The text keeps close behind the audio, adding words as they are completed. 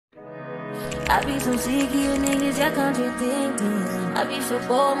I be so sick of you niggas, y'all contradicting. I be so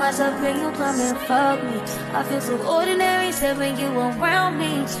bored myself when you come and fuck me. I feel so ordinary, except when you around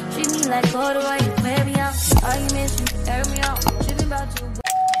me. Treat me like water while you wear me out. Arguments, you air me out. Tripping about you.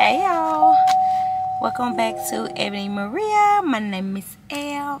 Hey y'all, welcome back to Eboni Maria. My name is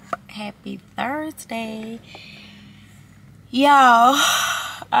Elle. Happy Thursday. Y'all,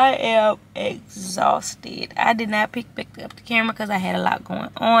 I am exhausted. I did not pick up the camera because I had a lot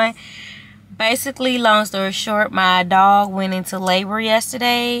going on. Basically, long story short, my dog went into labor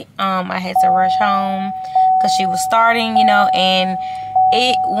yesterday. I had to rush home because she was starting, you know, and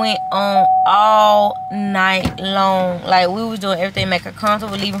it went on all night long. Like, we was doing everything to make her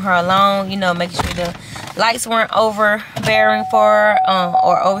comfortable, leaving her alone, you know, making sure the lights weren't overbearing for her,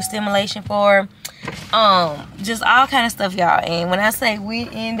 or overstimulation for her. Just all kind of stuff, y'all. And when I say we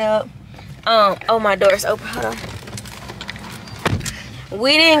end up, oh, my door's open, hold on.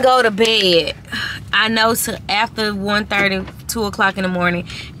 We didn't go to bed, I know, till after 1:30, 2 o'clock in the morning.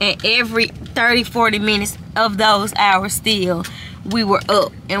 And every 30-40 minutes of those hours still, we were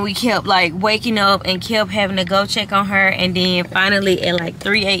up. And we kept, like, waking up and kept having to go check on her. And then finally at, like,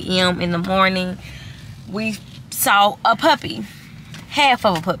 3 a.m. in the morning, we saw a puppy. Half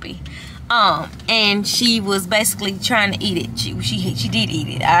of a puppy. And she was basically trying to eat it. She did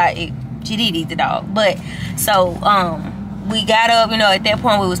eat it. She did eat the dog. But, so, we got up, you know, at that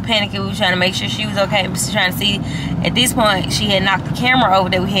point we was panicking. We was trying to make sure she was okay. We was trying to see. At this point, she had knocked the camera over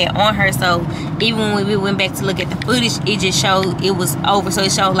that we had on her. So even when we went back to look at the footage, it just showed it was over. So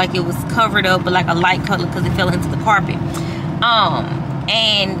it showed like it was covered up, but like a light color because it fell into the carpet. And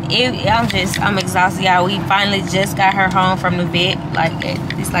I'm exhausted, y'all. We finally just got her home from the vet. Like,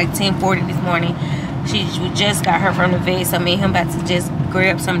 it's like 10:40 this morning. We just got her from the vet. So me and him about to just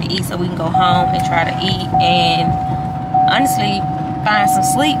grab something to eat so we can go home and try to eat and honestly find some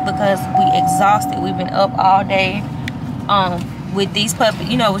sleep because we exhausted. We've been up all day with these puppies.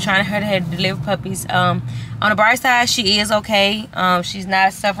 You know, we're trying to deliver puppies. On the bright side, she is okay. She's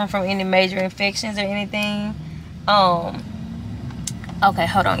not suffering from any major infections or anything. Okay,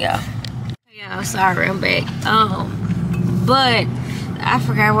 hold on, y'all. Yeah, sorry, I'm back. But I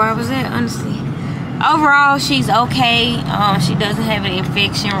forgot where I was at, honestly. Overall, she's okay. She doesn't have an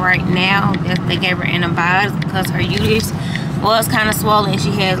infection right now. They gave her antibiotics because her uterus was kind of swollen. She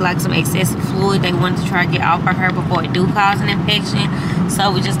has like some excessive fluid they wanted to try to get off of her before it do cause an infection.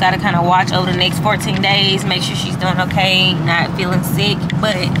 So we just got to kind of watch over the next 14 days, make sure she's doing okay, not feeling sick.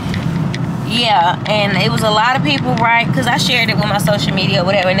 But yeah, and it was a lot of people, right? Because I shared it with my social media or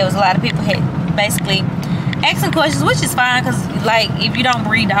whatever, and there was a lot of people had basically asking questions, which is fine because, like, if you don't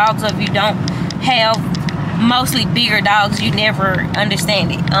breed dogs or if you don't have mostly bigger dogs, you never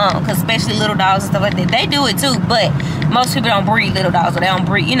understand it, because especially little dogs and stuff like that, they do it too, but most people don't breed little dogs, or they don't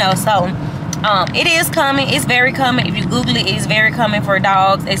breed, you know. So it is coming. It's very common. If you Google it, it's very common for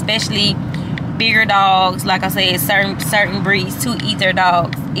dogs, especially bigger dogs, like I said, certain breeds to eat their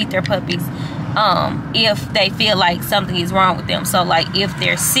dogs, eat their puppies, if they feel like something is wrong with them. So like if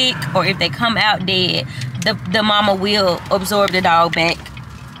they're sick or if they come out dead, the mama will absorb the dog back,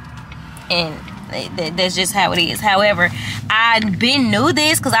 and that's just how it is. However, I knew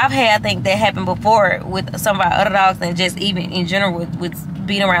this because I've had, I think that happened before with some of our other dogs, and just even in general with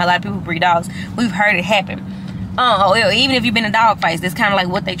being around a lot of people who breed dogs, we've heard it happen. Even if you've been in dog fights, that's kind of like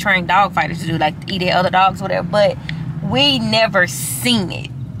what they train dog fighters to do, like to eat their other dogs or whatever. But we never seen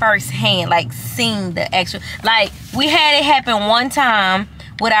it firsthand, like seen the actual, like we had it happen one time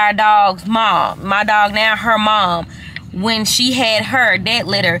with our dog's mom. My dog now, her mom, when she had her that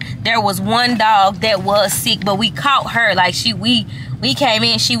litter, there was one dog that was sick, but we caught her. Like we came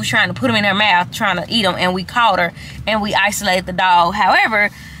in, she was trying to put him in her mouth, trying to eat him, and we caught her and we isolated the dog. However,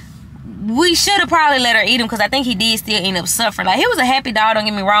 we should have probably let her eat him because I think he did still end up suffering. Like, he was a happy dog, don't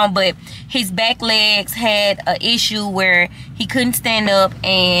get me wrong, but his back legs had an issue where he couldn't stand up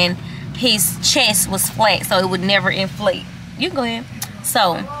and his chest was flat, so it would never inflate. You can go ahead.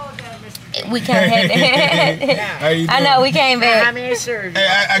 So we can't have that. I know, we came back. How many served? Hey,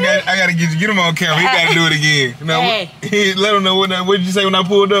 I gotta get him on camera. He gotta do it again. You know, hey. Let him know what did you say when I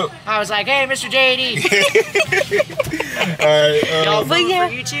pulled up? I was like, hey, Mr. JD. Alright, y'all but yeah.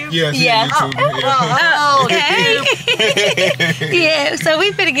 for YouTube? Yes, yeah. YouTube. Okay. Yeah, so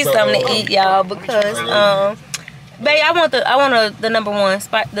we finna get something to eat, y'all, because babe, I want the number one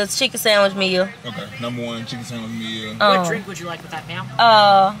spot, the chicken sandwich meal. Okay, number one chicken sandwich meal. What drink would you like with that, ma'am?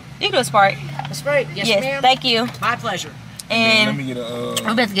 You can do a Sprite. A Sprite? Yes, ma'am. Thank you. My pleasure. And let me get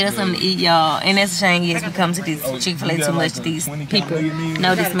we're about to get us something to eat, y'all. And that's a shame, yes, we come to this Chick-fil-A too much. These people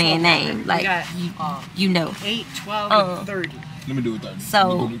know this man's name. Like, you know. 8, 12, 30. Let me do it.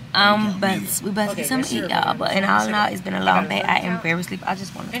 So we about to get something to eat, y'all. But in all, it's been a long day. I am very sleepy. I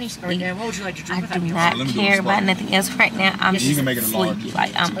just want to sleep. What would you like to drink? I do not care about nothing else right now. I'm just sleepy.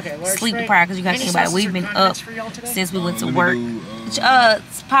 Like I'm sleep deprived because you got to think about it. We've been up since we went to work.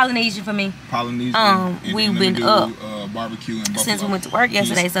 It's Polynesian for me. Polynesian. We've been up barbecue and since we went to work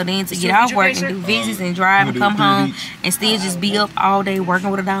yesterday. So then to get off work and do visits and drive and come home and still just be up all day working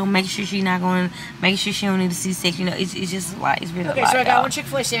with a dog, make sure she's not going, make sure she don't need a C-section. You know, it's just a lot. It's really a lot. So I got one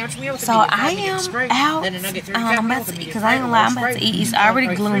Chick-fil-A sandwich meal. So I am out. I'm about to eat because I ain't gonna lie. I'm about to eat. It's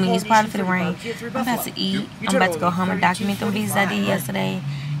already gloomy. It's probably for the rain. I'm about to eat. I'm about to go home and document them visits I did yesterday.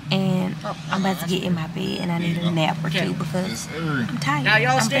 And I'm about to get in my bed and I need a nap or two because I'm tired. Now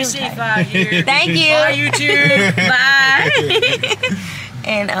y'all stay safe out here. Thank you. Bye, YouTube. Bye.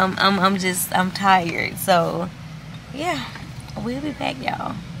 And I'm tired. So yeah, we'll be back,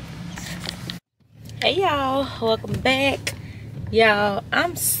 y'all. Hey y'all, welcome back. Y'all,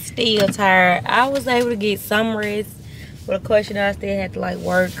 I'm still tired. I was able to get some rest, but of course, you know, I still had to like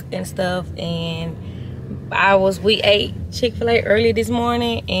work and stuff. And we ate Chick-fil-A early this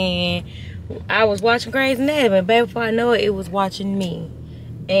morning, and I was watching Grey's Anatomy. And baby, before I know it, it was watching me.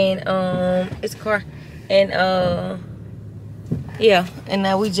 And it's car, and yeah, and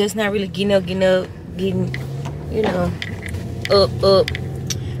now we just not really getting you know, up.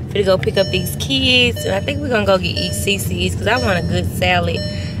 To go pick up these kids, and I think we're gonna go eat CC's because I want a good salad.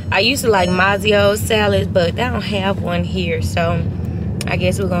 I used to like Mazzio's salads, but they don't have one here, so I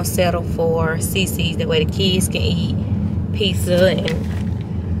guess we're gonna settle for CC's. That way the kids can eat pizza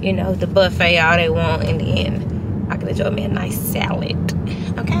and, you know, the buffet all they want, and then I can enjoy me a nice salad.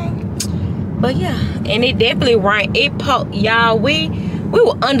 Okay, but yeah, and it definitely rained. Y'all, we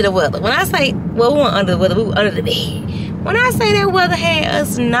were under the weather. When I say, well, we weren't under the weather, we were under the bed. When I say that weather had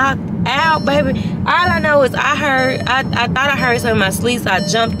us knocked out, baby, all I know is I thought I heard something in my sleep, so I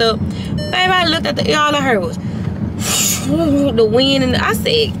jumped up. Baby, I looked at all I heard was the wind, and I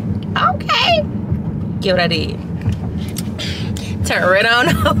said, okay. Get what I did. Turned right on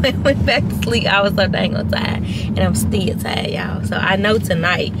over and went back to sleep. I was so dang on tired, and I'm still tired, y'all. So I know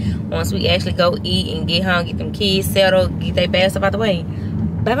tonight, once we actually go eat and get home, get them kids settled, get their bad stuff out the way,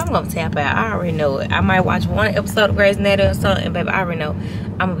 baby, I'm gonna tap out. I already know it. I might watch one episode of Grey's Anatomy or something, and baby, I already know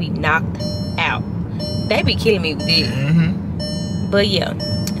I'm gonna be knocked out. They be killing me with it. But yeah,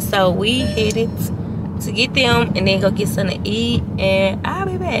 so we headed to get them and then go get something to eat, and I'll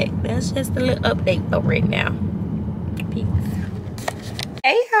be back. That's just a little update for right now. Peace.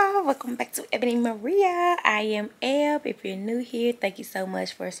 Hey y'all, welcome back to Eboni Maria. I am Eb. If you're new here, thank you so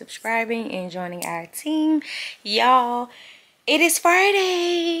much for subscribing and joining our team. Y'all, it is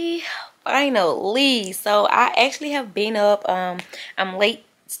Friday, finally. So I actually have been up. I'm late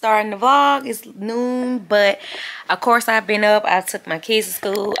starting the vlog. It's noon, but of course I've been up. I took my kids to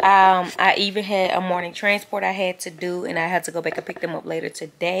school. I even had a morning transport I had to do, and I had to go back and pick them up later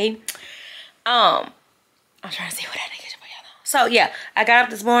today. I'm trying to see what I need to get for y'all. So yeah, I got up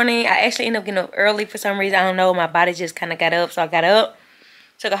this morning. I actually ended up getting up early for some reason. I don't know. My body just kind of got up, so I got up,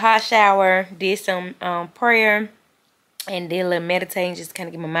 took a hot shower, did some prayer, and did a little meditating just to kind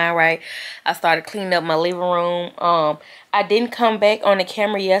of get my mind right. I started cleaning up my living room. I didn't come back on the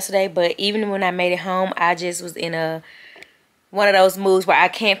camera yesterday, but even when I made it home, I just was in one of those moods where I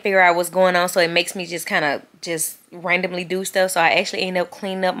can't figure out what's going on, so it makes me just kind of just randomly do stuff. So I actually ended up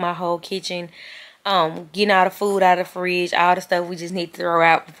cleaning up my whole kitchen, getting all the food out of the fridge, all the stuff we just need to throw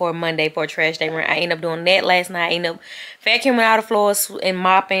out before Monday for trash day run. I ended up doing that last night. I ended up vacuuming all the floors and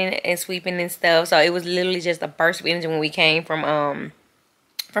mopping and sweeping and stuff. So it was literally just a burst of energy when we came from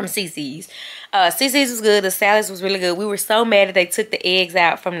CC's. CC's was good. The salads was really good. We were so mad that they took the eggs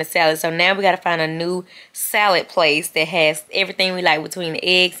out from the salad. So now we got to find a new salad place that has everything we like between the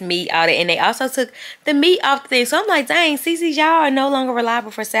eggs, meat, all that. And they also took the meat off the thing. So I'm like, dang, CC's, y'all are no longer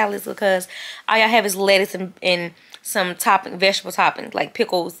reliable for salads because all y'all have is lettuce and some vegetable toppings like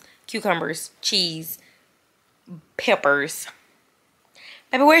pickles, cucumbers, cheese, peppers.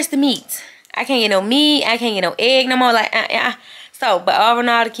 Baby, where's the meat? I can't get no meat. I can't get no egg no more. Like, So, but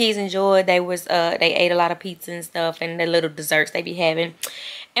overall, the kids enjoyed. They ate a lot of pizza and stuff and the little desserts they be having.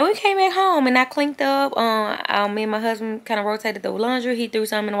 And we came back home and I cleaned up. Me and my husband kind of rotated the laundry. He threw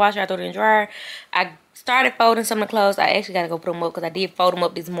some in the washer. I threw it in the dryer. I started folding some of the clothes. I actually got to go put them up because I did fold them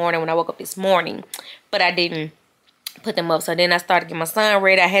up this morning when I woke up this morning. But I didn't put them up. So then I started getting my son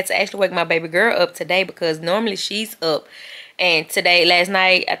ready. I had to actually wake my baby girl up today because normally she's up. And today, last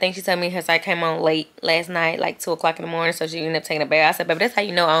night, I think she told me her site came on late last night, like 2 o'clock in the morning. So she ended up taking a bath. I said, baby, that's how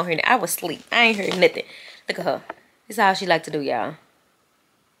you know I don't hear nothing. I was asleep. I ain't heard nothing. Look at her. This is how she like to do, y'all.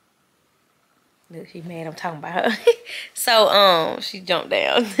 Look, she mad I'm talking about her. So, she jumped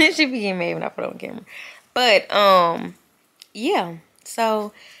down. She be getting mad when I put it on camera. But, yeah.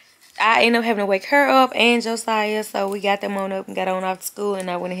 So, I ended up having to wake her up and Josiah. So, we got them on up and got on off to school. And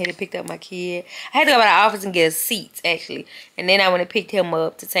I went ahead and picked up my kid. I had to go by the office and get a seat, actually. And then I went and picked him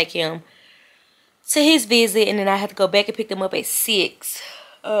up to take him to his visit. And then I had to go back and pick them up at 6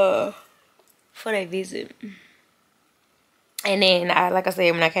 for that visit. And then, like I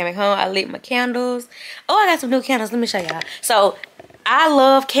said, when I came back home, I lit my candles. Oh, I got some new candles. Let me show y'all. So, I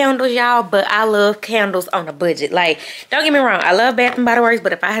love candles, y'all, but I love candles on a budget. Like, don't get me wrong. I love Bath & Body Works,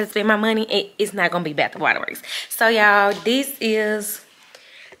 but if I had to spend my money, it's not going to be Bath & Body Works. So, y'all, this is...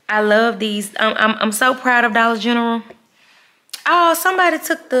 I love these. I'm so proud of Dollar General. Oh, somebody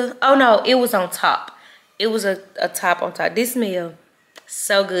took the... Oh, no, it was on top. It was a top on top. This smell...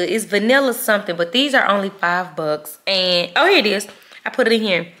 so good. It's vanilla something, but these are only $5. And oh, here it is. I put it in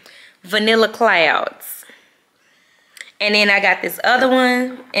here. Vanilla Clouds. And then I got this other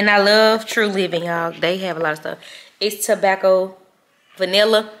one, and I love True Living, y'all. They have a lot of stuff. It's tobacco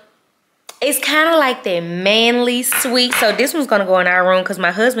vanilla. It's kind of like that manly sweet. So this one's gonna go in our room because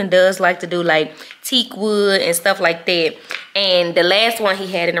my husband does like to do like teak wood and stuff like that. And the last one he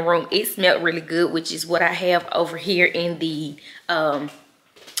had in the room, it smelled really good, which is what I have over here in the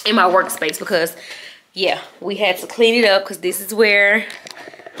in my workspace, because yeah, we had to clean it up because this is where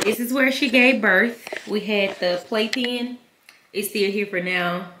she gave birth. We had the playpen. It's still here for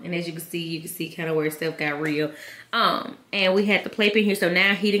now, and as you can see kind of where stuff got real. And we had the playpen here, so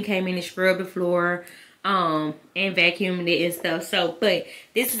now he done came in and scrubbed the floor and vacuumed it and stuff. So, but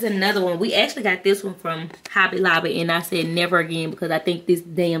this is another one. We actually got this one from Hobby Lobby, and I said never again because I think this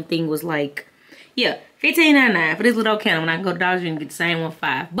damn thing was like, yeah, $15.99 for this little candle. When I can go to Dollar General and get the same one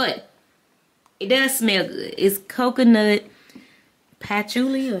 $5. But it does smell good. It's coconut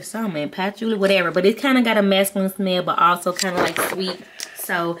patchouli or something, patchouli, whatever. But it kind of got a masculine smell, but also kind of like sweet.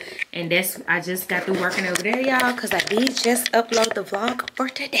 So, and that's, I just got through working over there, y'all, because I did just upload the vlog for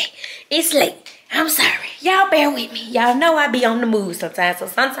today. It's late. I'm sorry. Y'all bear with me. Y'all know I be on the move sometimes. So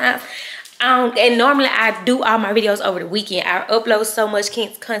sometimes, and normally I do all my videos over the weekend. I upload so much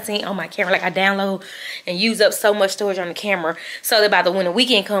content on my camera. Like I download and use up so much storage on the camera. So that by when the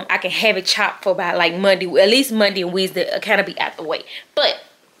weekend come, I can have it chopped for about like Monday, at least Monday and Wednesday, kind of be out the way. But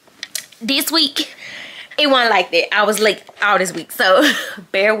this week, it wasn't like that. I was late all this week. So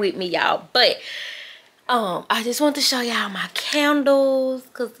bear with me, y'all. But I just want to show y'all my candles,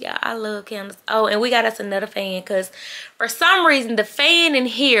 because y'all, I love candles. Oh, and we got us another fan, because for some reason the fan in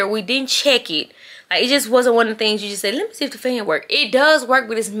here, we didn't check it. Like, it just wasn't one of the things you just said, let me see if the fan works. It does work,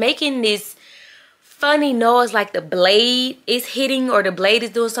 but it's making this funny noise like the blade is hitting or the blade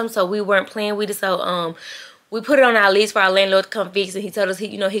is doing something, so we weren't playing with it. So we put it on our list for our landlord to come fix it. He told us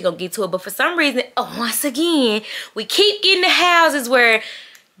he gonna get to it, but for some reason, once again, we keep getting the houses where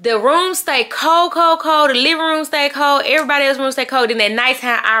the room stay cold, the living room stay cold, everybody else's room stay cold, then at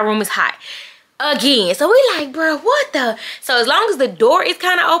nighttime our room is hot again. So we like, bro, what the? So as long as the door is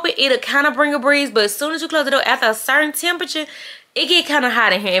kind of open, it'll kind of bring a breeze, but as soon as you close the door, after a certain temperature, it get kind of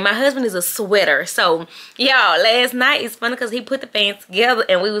hot in here. And my husband is a sweater. So y'all, last night, it's funny because he put the fans together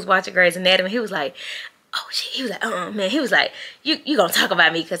and we was watching Grey's Anatomy. He was like, oh shit, he was like, man, he was like, you gonna talk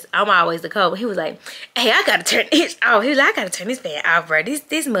about me because I'm always the cold. But he was like, hey, I gotta turn this off. He was like, I gotta turn this fan off, bro.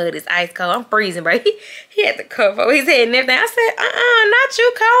 This mud is ice cold. I'm freezing, bro. He had the cover over his head and everything. I said, not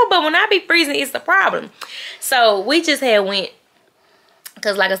you cold, but when I be freezing, it's the problem. So we just had went,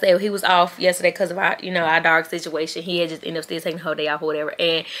 because like I said, he was off yesterday because of our, our dark situation. He had just ended up still taking the whole day off or whatever.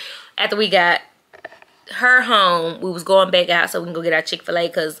 And after we got her home, we was going back out so we can go get our Chick-fil-A,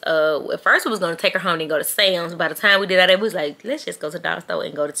 because at first we was going to take her home and go to Sam's. By the time we did that, we was like, let's just go to the dollar store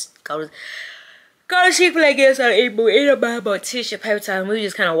and go to Chick-fil-A, get us out of Eboni. Ain't nobody about tissue paper time. We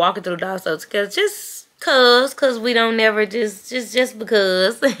just kind of walking through the dollar store because we don't never just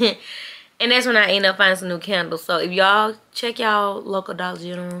because. And that's when I end up finding some new candles. So if y'all check y'all local Dollar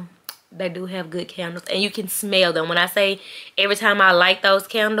General, they do have good candles, and you can smell them. When I say every time I light those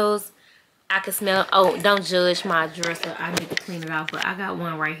candles, I can smell. Oh, don't judge my dresser. I need to clean it off. But I got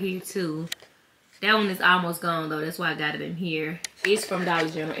one right here too. That one is almost gone though. That's why I got it in here. It's from Dollar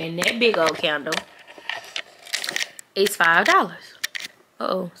General. And that big old candle is $5.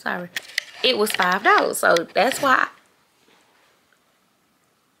 Uh-oh, sorry. It was $5. So that's why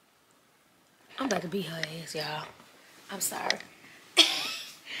I'm about to beat her ass, y'all. I'm sorry.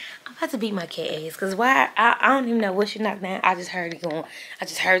 I'm about to beat my cat ass, because why? I don't even know what she knocked down. I just heard it going. I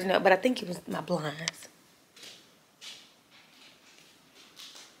just heard it, but I think it was my blinds.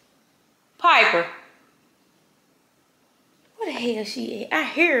 Piper. Where the hell she at? I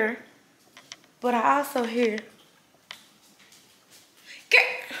hear her. But I also hear.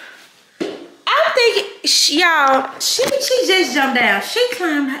 I'm thinking, y'all, she just jumped down. She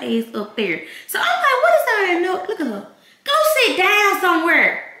climbed her ass up there. So I'm like, what is that? No, look at her. Go sit down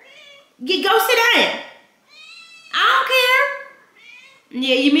somewhere. Go sit down. I don't care.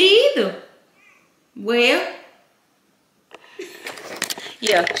 Yeah, you me either. Well,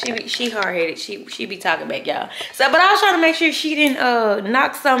 yeah, she hard-headed. She be talking back, y'all. So, but I was trying to make sure she didn't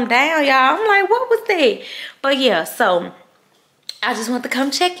knock something down, y'all. I'm like, what was that? But yeah, so I just want to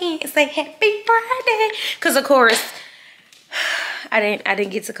come check in and say happy Friday. Cause of course, I didn't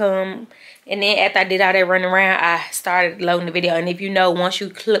get to come. And then after I did all that running around, I started loading the video. And if you know, once you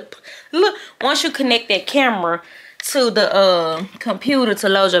connect that camera to the computer to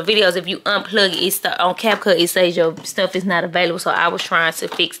load your videos, if you unplug it, on Capcut, it says your stuff is not available. So I was trying to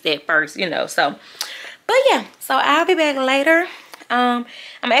fix that first, you know. So, but yeah, so I'll be back later. I'm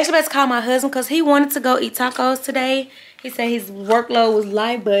actually about to call my husband because he wanted to go eat tacos today. He said his workload was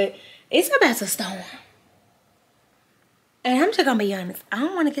light, but it's about to storm. And I'm just gonna be honest, I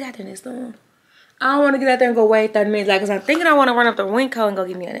don't want to get out there in this storm. I don't want to get out there and go wait 30 minutes. Like, cause I'm thinking I want to run up the window and go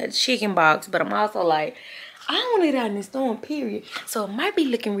get me a chicken box. But I'm also like, I don't want to get out in this storm, period. So it might be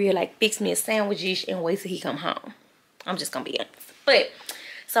looking real like fix me a sandwich and wait till he come home. I'm just gonna be honest. But,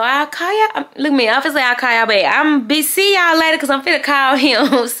 so I'll call y'all. Look at me, obviously I'll call y'all back. See y'all later because I'm finna call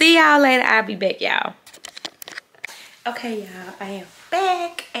him. See y'all later. I'll be back, y'all. Okay, y'all, I am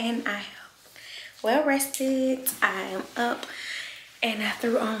back and I am well rested. I am up and I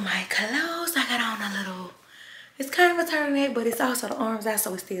threw on my clothes. I got on a little, it's kind of a turtleneck, but it's also the arms out,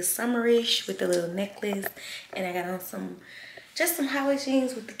 so it's still summerish with the little necklace. And I got on just some highway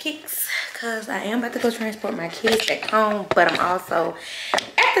jeans with the kicks because I am about to go transport my kids back home. But I'm also,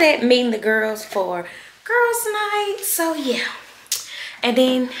 after that, meeting the girls for girls' night. So yeah, and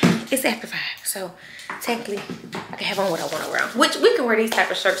then it's after 5, so technically I can have on what I want to wear, which we can wear these type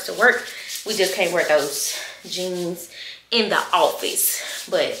of shirts to work. We just can't wear those jeans in the office,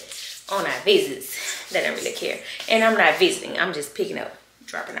 but on our visits, they don't really care. And I'm not visiting, I'm just picking up,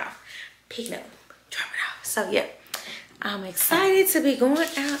 dropping off, picking up, dropping off. So yeah, I'm excited to be going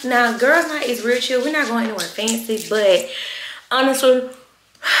out. Now, girls' night is real chill. We're not going anywhere fancy, but honestly,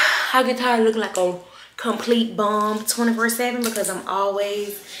 I get tired of looking like a complete bum 24/7 because I'm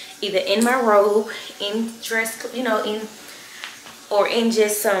always either in my robe, in dress, you know, or in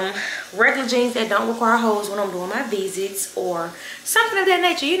just some regular jeans that don't require hose when I'm doing my visits or something of that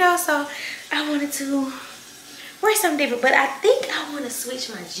nature, you know. So I wanted to wear something different, but I think I want to switch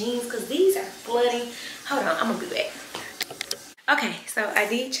my jeans because these are flooding. Hold on, I'm gonna be back. Okay, so I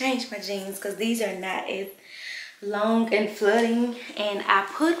did change my jeans because these are not as long and flooding, and I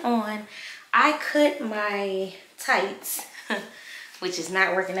cut my tights which is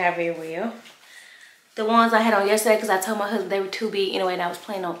not working out very well. The ones I had on yesterday, because I told my husband they were too big anyway and I was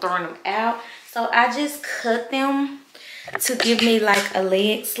planning on throwing them out. So I just cut them to give me like a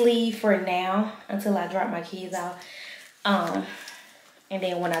leg sleeve for now until I drop my kids off. And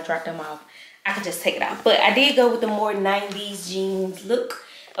then when I drop them off, I can just take it off. But I did go with the more 90s jeans look,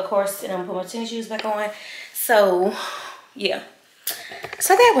 of course, and I'm gonna put my tennis shoes back on. So yeah.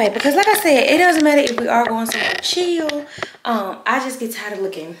 So that way, because like I said, it doesn't matter if we are going somewhere chill. I just get tired of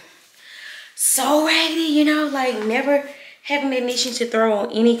looking so raggedy, you know, like never having the initiative to throw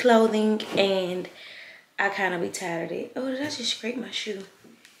on any clothing, and I kind of be tired of it. Oh, did I just scrape my shoe?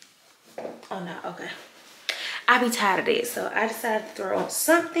 Oh no, okay. I be tired of it, so I decided to throw on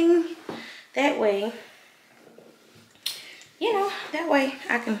something. That way, you know, that way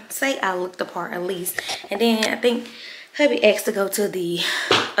I can say I look the part at least. And then I think hubby asked to go to the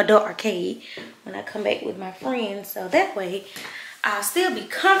adult arcade when I come back with my friends, so that way I'll still be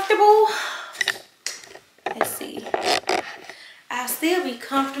comfortable. Let's see. I'll still be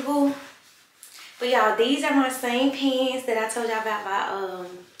comfortable. But y'all, these are my same pants that I told y'all about my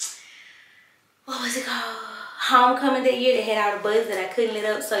what was it called? Homecoming that year that had all the buttons that I couldn't lit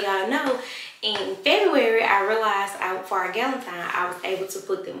up. So y'all know, in February I realized for our Galentine I was able to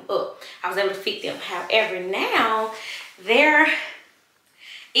put them up. I was able to fit them. However, now they're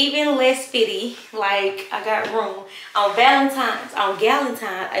even less fitty. Like, I got room. On Valentine's, on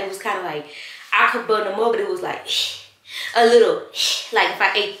Galentine, it was kind of like, I could button them up, but it was like, a little, like if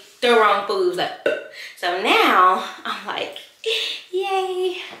I ate the wrong food, it was like, so now, I'm like,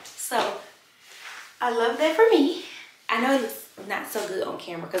 yay. So, I love that for me. I know it's not so good on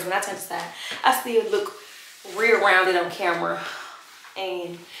camera, because when I turn the side, I still look real rounded on camera.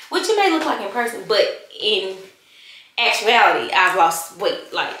 And, which it may look like in person, but in actuality, I've lost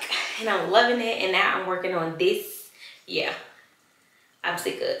weight, like, and I'm loving it. And now I'm working on this. Yeah, I'm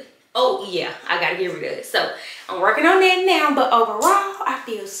sick of it. Oh yeah, I gotta get rid of it. So I'm working on that now, but overall I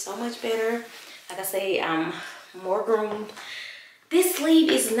feel so much better. Like I say, I'm more groomed. This sleeve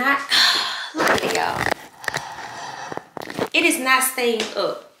is not, look at it, y'all. It is not staying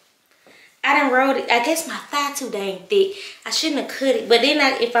up. I done rolled it. I guess my thigh too dang thick. I shouldn't have cut it, but then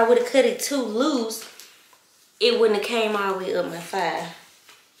if I would have cut it too loose, it wouldn't have came all the way up my thigh.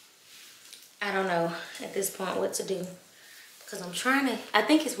 I don't know at this point what to do. Because I'm trying to, I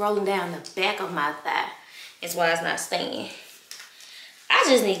think it's rolling down the back of my thigh. That's why it's not staying. I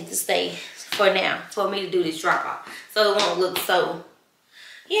just need to stay for now, for me to do this drop off. So it won't look so,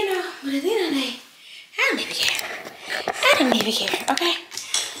 you know, but at the end of the day, I don't even care. I don't even care, okay?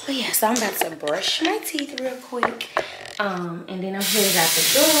 But yeah, so I'm about to brush my teeth real quick. And then I'm headed out the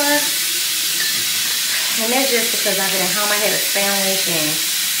door. And that's just because I've been at home. I had a sandwich and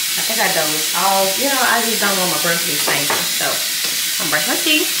I think I dozed off. You know, I just don't want my breath to be stinking. So I'm brushing my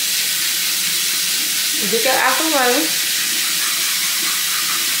teeth. Get your apple roll.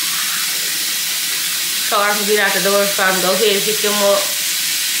 So I can get out the door so I can go ahead and pick them up.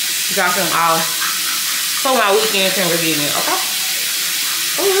 Drop them off. So my weekend can review me, okay?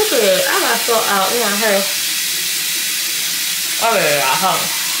 Oh, look at it. I got so out in my hair. Oh, yeah, huh?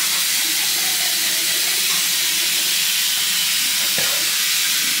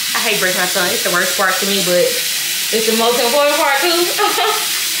 I hate breaking my tongue. It's the worst part to me, but it's the most important part too.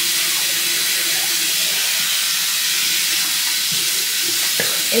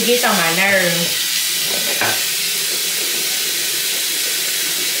 It gets on my nerves.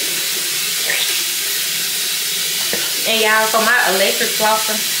 And y'all, for my electric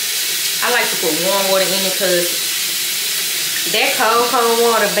flosser, I like to put warm water in it because that cold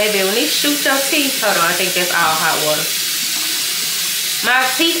water, baby, when it shoots your teeth, hold on, I think that's all hot water. My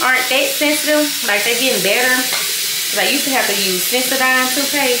teeth aren't that sensitive, like they're getting better. I used to have to use Sensodyne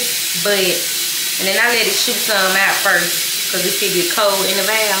toothpaste, and then I let it shoot some out first because it should get cold in the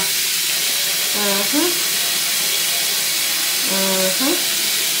valve.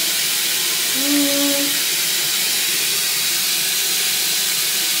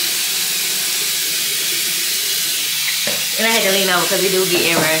 And I had to lean over because it do get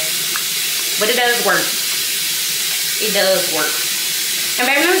everywhere. But it does work. It does work. And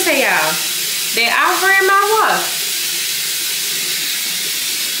baby, let me tell y'all, that offering my wash.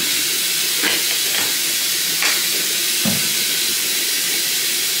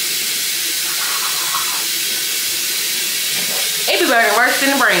 It be burning worse than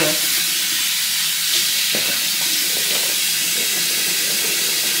the brand.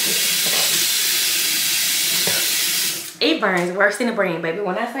 It burns worse than the brand, baby.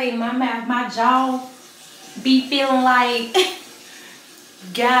 When I say my mouth, my jaw be feeling like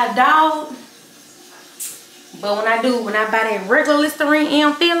God dog. But when I buy that regular Listerine, it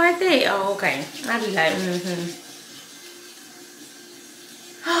don't feel like that. Oh, okay. I be like,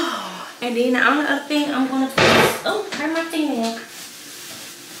 And then the only other thing I'm gonna put, oh, turn my finger.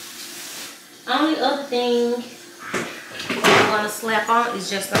 Only other thing I'm gonna slap on is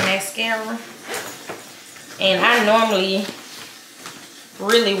just a mascara. And I normally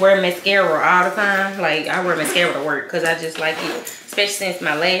really wear mascara all the time. Like, I wear mascara to work because I just like it. Especially since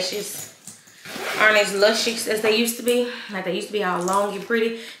my lashes aren't as luscious as they used to be. Like, they used to be all long and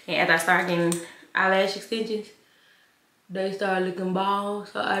pretty. And as I start getting eyelash extensions, they start looking bald.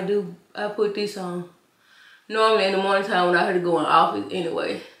 So I put this on. Normally in the morning time when I had to go in office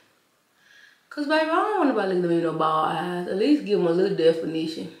anyway. Cause baby, I don't want nobody looking at me with no bald eyes. At least give them a little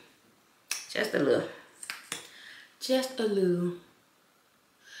definition. Just a little. Just a little.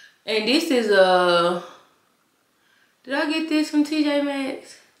 And this is did I get this from TJ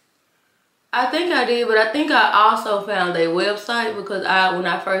Maxx? I think I did, but I think I also found their website because when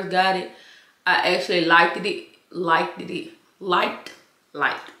I first got it, I actually liked it.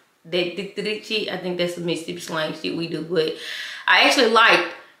 That shit. I think that's some Mississippi slang shit we do, but I actually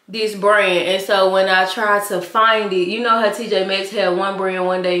liked this brand. And so when I tried to find it, you know how TJ Maxx had one brand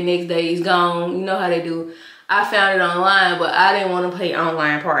one day, next day it's gone. You know how they do. I found it online, but I didn't want to pay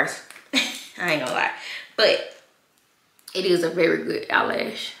online price. I ain't gonna lie. But it is a very good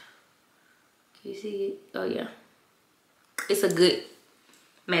eyelash. Can you see it? Oh yeah. It's a good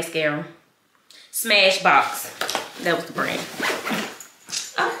mascara. Smashbox. That was the brand.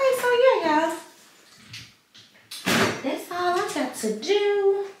 Okay, so yeah, y'all. That's all I got to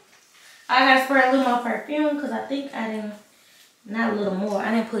do. I gotta spray a little more perfume because I think I didn't, not a little more.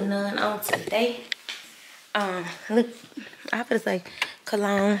 I didn't put none on today. Look, I was like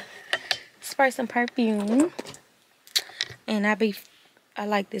cologne, spray some perfume, and I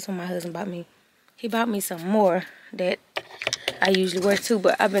like this one my husband bought me. He bought me some more that I usually wear too,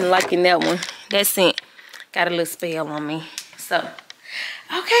 but I've been liking that one. That scent got a little spell on me. So,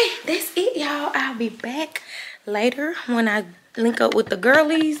 okay, that's it, y'all. I'll be back later when I link up with the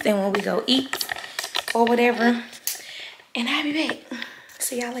girlies and when we go eat or whatever. And I'll be back.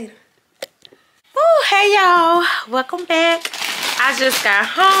 See y'all later. Oh, hey y'all. Welcome back. I just got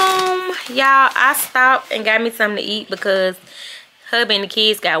home. Y'all, I stopped and got me something to eat because hubby and the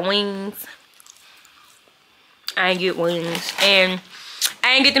kids got wings. I ain't get wings. And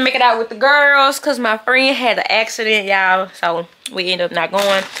I ain't get to make it out with the girls because my friend had an accident, y'all. So we ended up not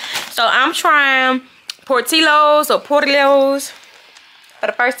going. So I'm trying Portillo's for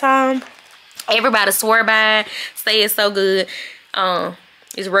the first time. Everybody swear by it, say it's so good.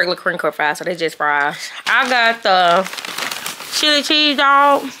 It's regular cream cut fries, so they just fries. I got the chili cheese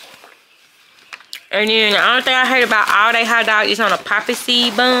dog. And then the only thing I heard about all they hot dog is on a poppy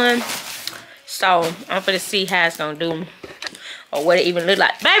seed bun. So I'm finna see how it's gonna do. Or what it even look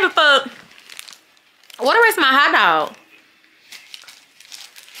like. Baby fuck. What the rest of my hot dog?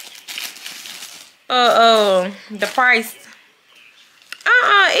 The price.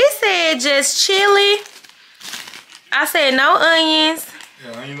 It said just chili. I said no onions.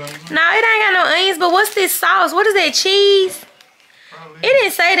 Yeah, onions. No, it ain't got no onions, but what's this sauce? What is that, cheese? Probably. It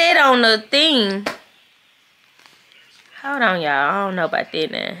didn't say that on the thing. Hold on, y'all. I don't know about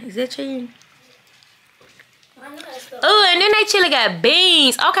that now. Is that cheese? Oh, and then they chili got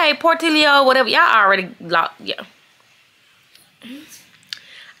beans. Okay, Portillo, whatever. Y'all already locked. Yeah.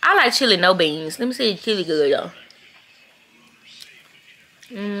 I like chili, no beans. Let me see the chili good, though.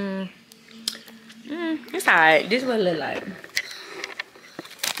 It's alright. This is what it look like.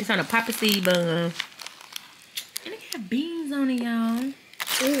 It's on a poppy seed bun. And it got beans on it, y'all.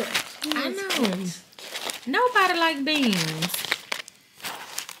 I know. Nobody like beans.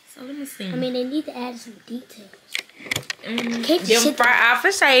 So let me see. I mean, they need to add some details. Them I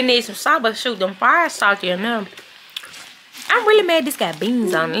for say it need some salt, but shoot, them fries salty enough. I'm really mad this got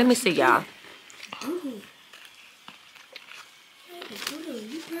beans on it. Let me see, y'all. You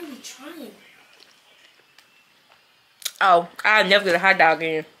probably trying. Oh, I'll never get a hot dog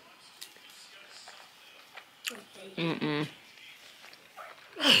again.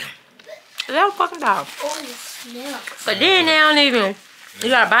 That was fucking dog. Oh, it smells. But then they don't even. You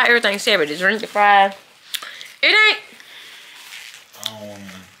gotta buy everything separate. The drink, the fries.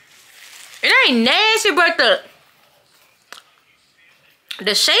 It ain't nasty, but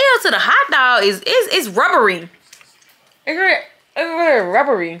the shell to the hot dog is rubbery. It's really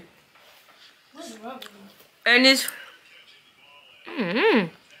rubbery. What's rubbery? And it's is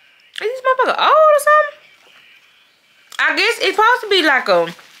this motherfucker old or something? I guess it's supposed to be like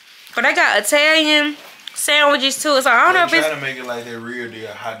but they got Italian sandwiches too, so I don't know if it's trying to make it like that real deal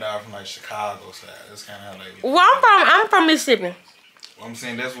hot dog from like Chicago side. That's kind of how they. Well, I'm from Mississippi. Well, I'm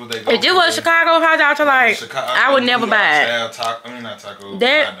saying that's what they go. If it was Chicago hot dog, to like I would never buy it. Not taco.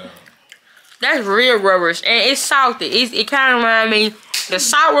 That's real rubbers, and it's salty. It kind of remind me. The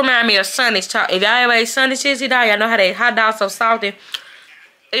salt remind me of Sundays. If y'all ever ate Sunday cheesy dog, y'all know how they hot dogs so salty.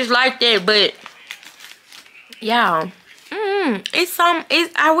 It's like that, but y'all, it's some.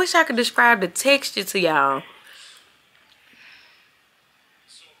 I wish I could describe the texture to y'all.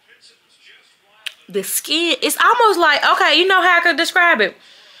 The skin, it's almost like, okay, you know how I could describe it.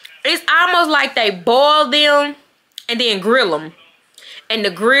 It's almost like they boil them and then grill them. And the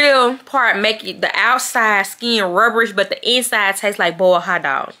grill part make it, the outside skin rubberish, but the inside tastes like boiled hot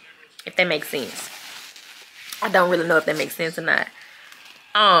dog. If that makes sense. I don't really know if that makes sense or not.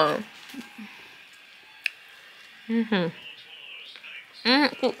 I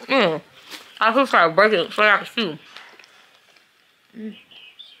should start breaking it so I can see.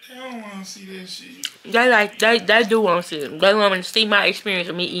 I don't want to see that shit. They do want to see it. They want me to see my experience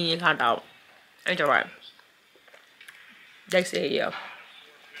of me eating hot dog. Ain't that right? They said, yeah.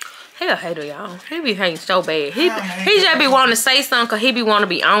 He a hater, y'all. He be hating so bad. He just be wanting to say something because he be wanting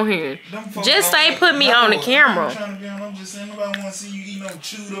to be on here. Just say put me on the camera. I'm just saying nobody want to see you eat no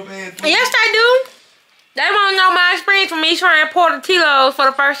chewed up ass. Yes, they do. They want to know my experience from me trying Portillo's for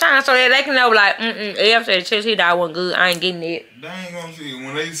the first time so that they can know, like, Ev said the chili dog wasn't good. I ain't getting it. They ain't gonna see it.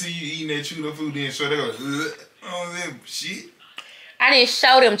 When they see you eating that chewed up food, then sure they go, oh, that shit. I didn't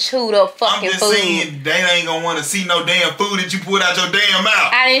show them chewed up fucking food. I'm just saying they ain't gonna want to see no damn food that you put out your damn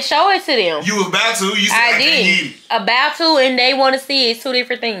mouth. I didn't show it to them. You was about to. You said I did. Can't eat it. About to, and they want to see it. It's two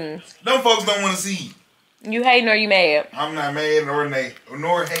different things. Them folks don't want to see it. You hating or you mad? I'm not mad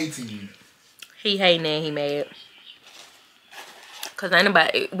nor hating you. He hating and he mad. Cause ain't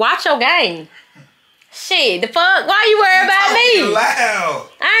nobody watch your game. Shit, the fuck? Why you worried about me? Loud.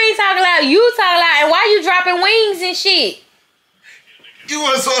 I ain't talking loud. You talking loud. And why you dropping wings and shit? You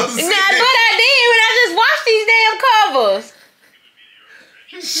weren't supposed to see Nah, that. but I did when I just watched these damn covers.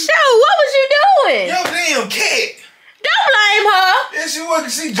 Shoot, what was you doing? Yo, damn cat. Don't blame her. Yeah, she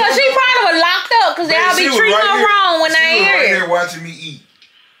wasn't. She Cause she probably was locked up because y'all be treating her wrong when I ain't right here. here watching me eat.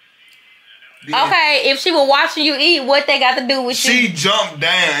 Then Okay, if she was watching you eat, what they got to do with you? she jumped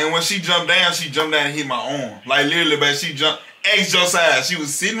down, and when she jumped down and hit my arm. Like literally, but she jumped extra side. She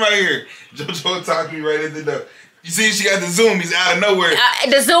was sitting right here. JoJo talked to me right at the door. You see, she got the zoomies out of nowhere.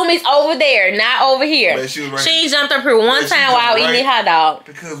 The zoomies over there, not over here. But she was right She jumped up here one time while I was eating hot dog.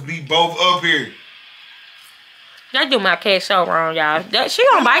 Because we both up here. They do my cat so wrong, y'all. She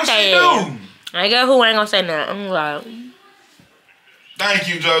gonna bite that ass. I guess who ain't gonna say nothing. I'm like, thank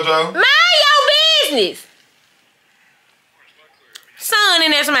you, JoJo. mind your business. Son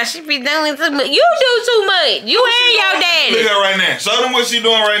and that's my she be doing too much. You do too much. You and your daddy. Look at her right now. Show them what she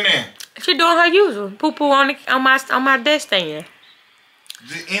doing right now. She doing her usual. Poo poo on my desk stand.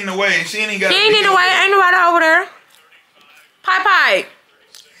 Just in the way. She ain't got. She ain't in the way. Ain't nobody over there. Pipe.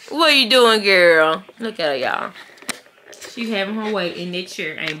 What you doing, girl? Look at her, y'all. She having her way in that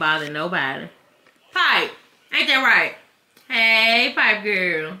chair. Ain't bothering nobody. Pipe. Ain't that right? Hey, Pipe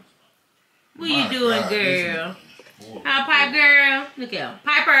girl. What you doing, girl? Hi, Pipe girl. Look at her.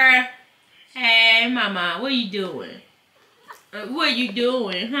 Piper. Hey, mama. What you doing? What you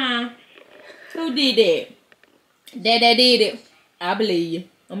doing, huh? Who did that? Dad did it. I believe you.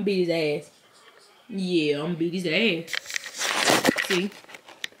 I'm gonna beat his ass. Yeah, I'm gonna beat his ass. See?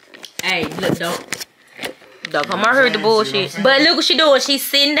 Hey, look, don't come out here with the bullshit. But look what she doing. She's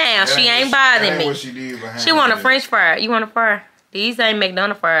sitting down. She ain't bothering me. What she did behind She want a French fry. You want a fry? These ain't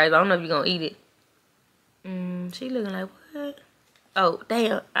McDonald's fries. I don't know if you're gonna eat it. She looking like what? Oh,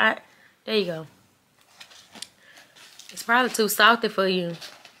 damn. There you go. It's probably too salty for you.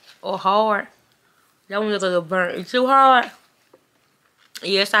 Or hard. That one looks a little burnt. It's too hard.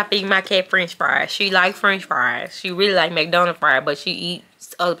 Yes, I feed my cat French fries. She like French fries. She really like McDonald's fries, but she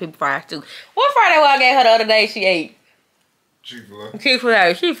eats other people's fries too. What fry that I gave her the other day she ate? Chick-fil-A.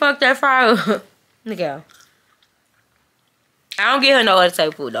 Chick-fil-A. She fucked that fry up. Look at her. I don't get her no other type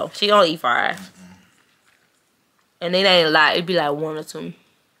of food though. She don't eat fries. And it ain't a lot. It'd be like one or two.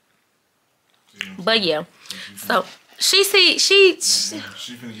 But yeah. So she finna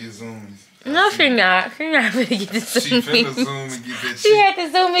get zoomies. no, she not. She not finna get the zoomies. She finna zoom and get that shit. She had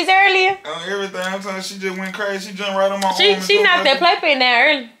the zoomies earlier. On everything. I'm telling you, she just went crazy. She jumped right on my arm. She knocked that playpen down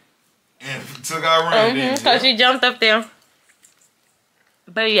early. And took our run. So she jumped up there.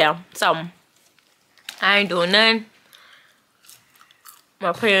 But yeah, so I ain't doing nothing.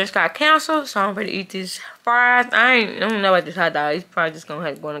 My parents got canceled, so I'm ready to eat these fries. I don't know about this hot dog. He's probably just gonna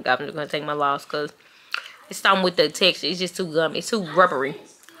have to go in the garbage. I'm gonna take my loss because it's something with the texture. It's just too gummy. It's too rubbery.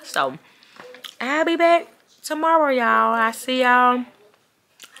 So I'll be back tomorrow, y'all. I'll see y'all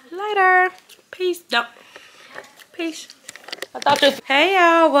later. Peace. No. Peace. Hey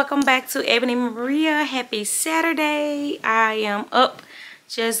y'all, welcome back to Eboni Maria. Happy Saturday. I am up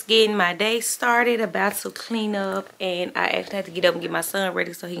just getting my day started, about to clean up, and I actually had to get up and get my son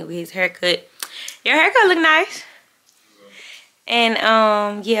ready so he can get his haircut. Your haircut look nice.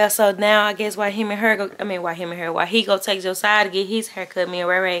 And yeah, so now I guess while he go take Josiah to get his haircut, me and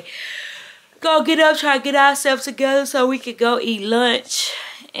Ray Ray go get up, try to get ourselves together so we could go eat lunch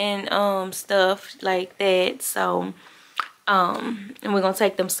and stuff like that. So and we're gonna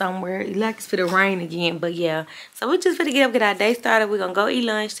take them somewhere. Like it's for the rain again, but yeah. So we just finna get up, get our day started. We're gonna go eat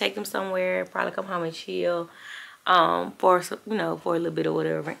lunch, take them somewhere, probably come home and chill for you know, for a little bit or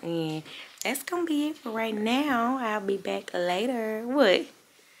whatever. And that's gonna be it for right now. I'll be back later. What?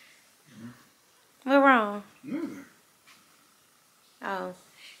 What wrong? Oh,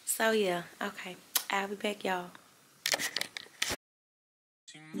 so yeah, okay. I'll be back, y'all.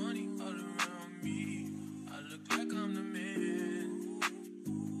 Money all around me. I look like I'm the man.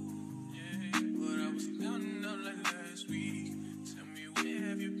 Yeah, but I was down out like last week. Tell me where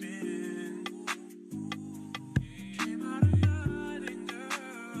have you been? Came out of nothing, girl.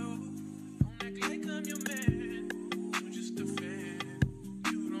 Don't act like I'm your man. You're just a fan.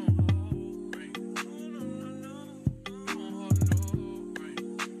 You don't hold ring. No. Don't hold no ring.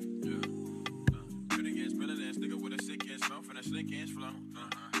 Yeah. Pretty ass, brilliant ass nigga with a sick ass mouth and a slick ass flow.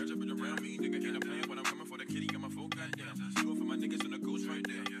 Catch up and around me, nigga can't play when I'm coming for the kitty, got my full goddamn. Do it for my niggas and the ghost right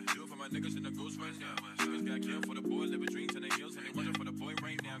there. Do it for my niggas and the ghost right now. Niggas got killed for the boy, living dreams in the hills, and they watching for the boy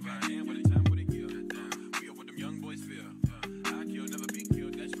right now. Goddamn, what a time, what a year. We are what them young boys feel. I kill, never be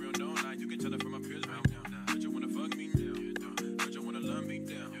killed, that's real, no lie. You can tell it from my peers right now. But you wanna fuck me down, but you wanna love me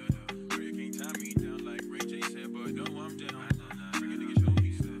down. Girl, you can't tie me down like Ray J said, but no, I'm down. Bring a nigga, show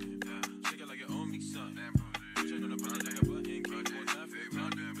me something. Shake it like you owe me something. Put you on the button like a button, keep more time for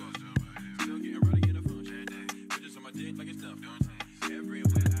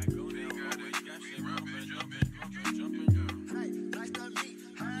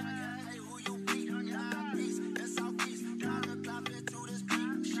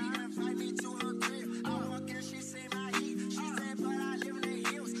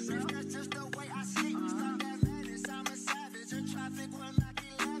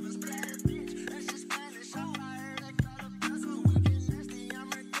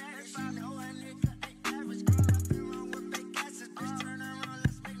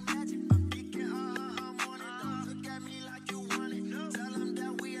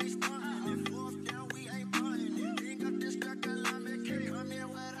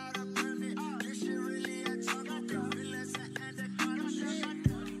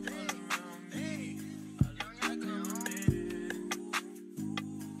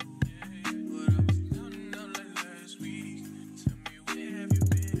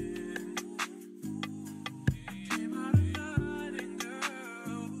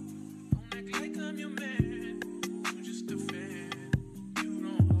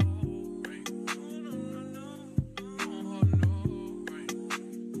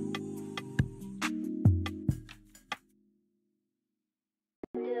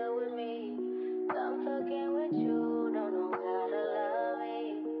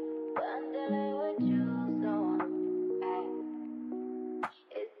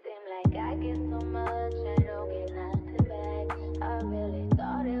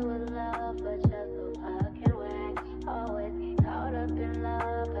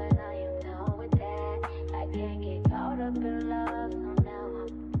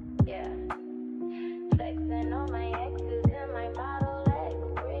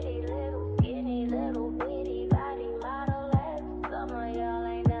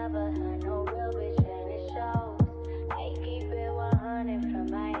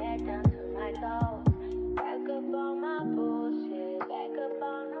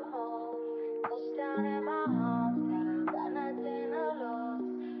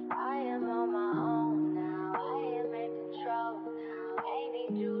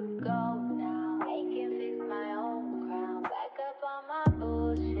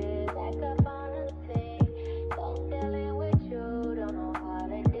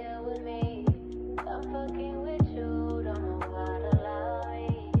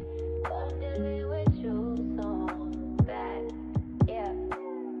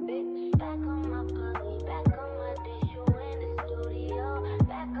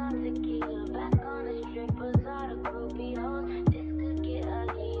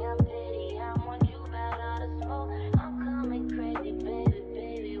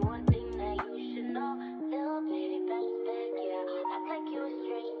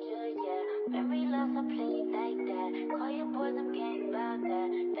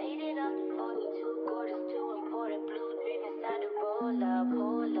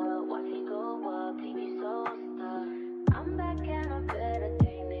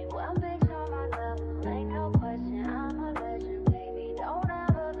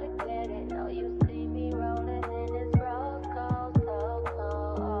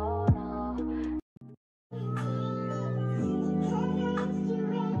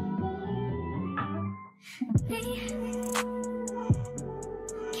Can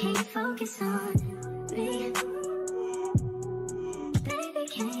you focus on me? Baby,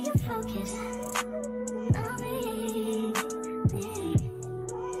 can you focus on me?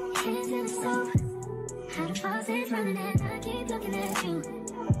 Hands in the stove, how the faucet's running and I keep looking at you.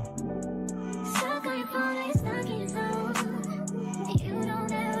 Stuck on your phone, you're stuck in your zone. You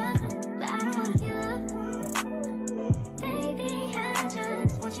don't ever, but I don't wanna give up. Baby, I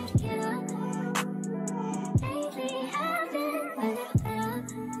just want you to get up. Lately, I've been a little fed up.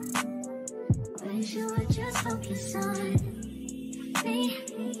 Wish you would just focus on me.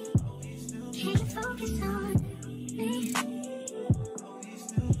 Can you focus on me?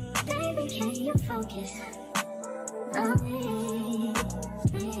 Baby, can you focus on me?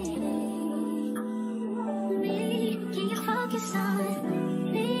 Can you focus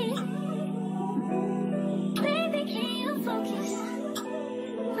on me? Baby, can you focus on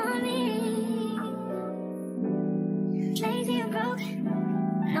me? Lazy and broke,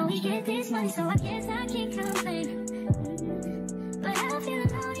 know we get this money, so I guess I can't complain. But I feel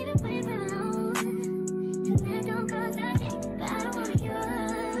alone even when we're alone. And that don't cause I think, but I don't wanna give up.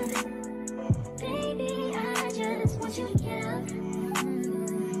 Baby, I just want you to get up.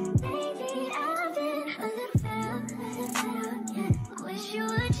 Baby, I've been a little fed up, yeah. Wish you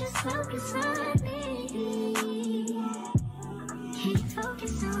would just focus on me. Can you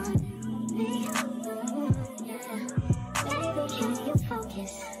focus on me? Yeah. Baby, can you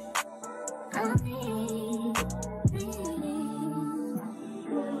focus on me?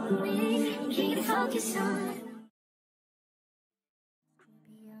 Can you focus on me?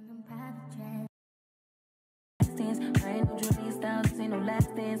 I ain't no Julian Styles, this ain't no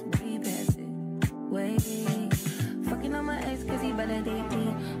last dance, but we passed it. Wait, fucking on my ex cause he validate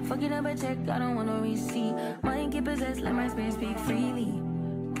me. Fucking up a check, I don't want no receipt. Mind get possessed, let my spirit speak freely.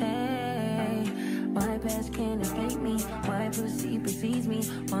 Hey, my past can't escape me. My pussy precedes me.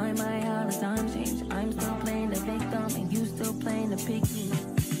 Why my how the times change? I'm still playing the victim and you still playing the pick me.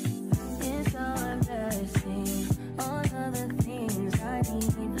 It's so embarrassing. All of the things I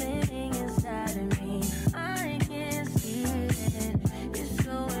need living inside of me. I can't see it. It's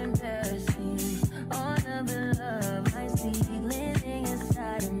so embarrassing. All of the love I see living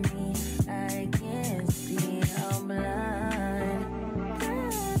inside of me. I can't see. I'm blind.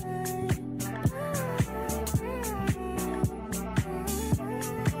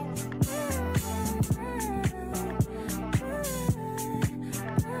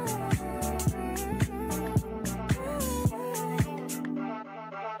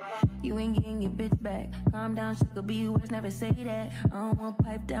 You ain't getting your bitch back. Calm down, shit could be worse, never say that. I don't want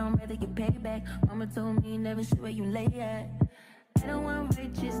pipe down, rather get paid back. Mama told me never see where you lay at. I don't want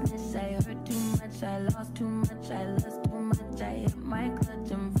righteousness, I hurt too much, I lost too much, I lost too much. I hit my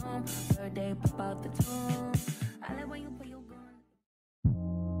clutch and boom, third day pop out the tomb. I like when you put your gun.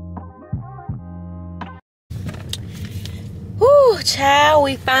 Whoo, child,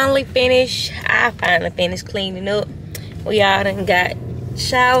 we finally finished. I finally finished cleaning up. We all done got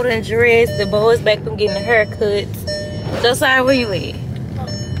showered and dressed. The boys back from getting the haircuts. Josiah, where you at?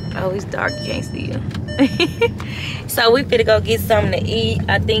 Oh, it's dark, you can't see him. So we finna go get something to eat.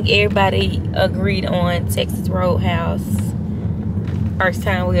 I think everybody agreed on Texas Roadhouse. First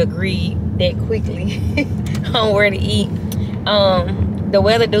time we agreed that quickly on where to eat. The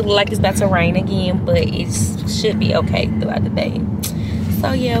weather do look like it's about to rain again, but it should be okay throughout the day.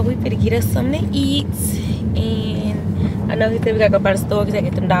 So yeah, we finna get us something to eat. And I know he said we gotta go by the store because I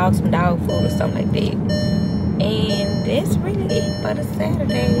get them dogs some dog food or something like that. And that's really it for the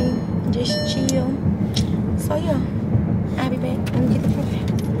Saturday. Just chill. So yeah, I'll be back. Let me get the phone.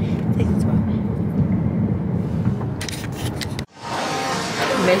 Take this one.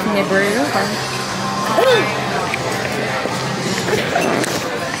 Making that bread up.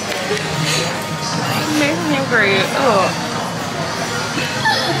 Making that bread up.